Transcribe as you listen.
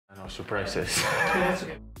surprises. That's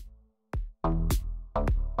okay.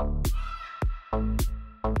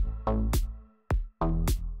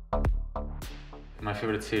 My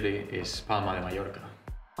favorite city is Palma de Mallorca.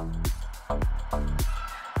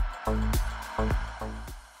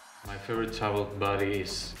 My favorite travel buddy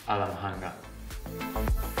is Adam Hanga.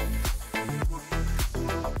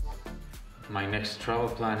 My next travel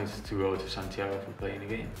plan is to go to Santiago for playing a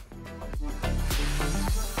game.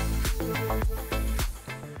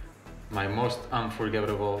 My most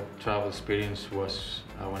unforgettable travel experience was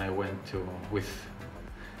when I went with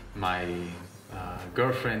my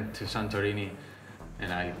girlfriend to Santorini,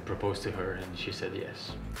 and I proposed to her and she said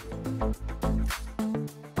yes.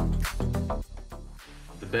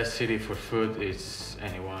 The best city for food is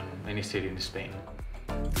any city in Spain.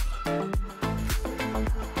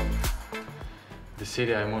 The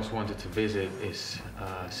city I most wanted to visit is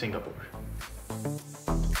Singapore.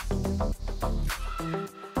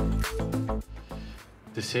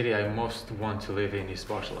 The city I most want to live in is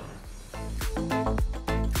Barcelona.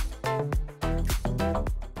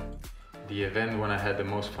 The event when I had the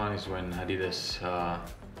most fun is when Adidas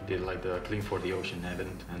did like the Clean for the Ocean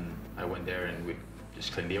event, and I went there and we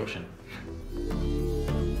just cleaned the ocean.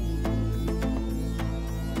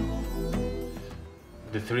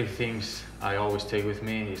 The three things I always take with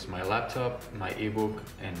me is my laptop, my ebook,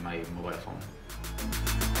 and my mobile phone.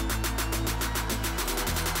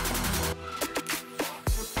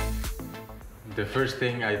 The first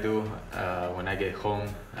thing I do when I get home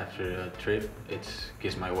after a trip, it's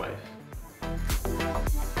kiss my wife.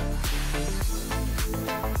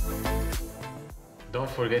 Don't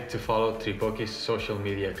forget to follow Tripoki's social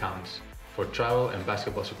media accounts for travel and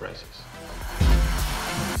basketball surprises.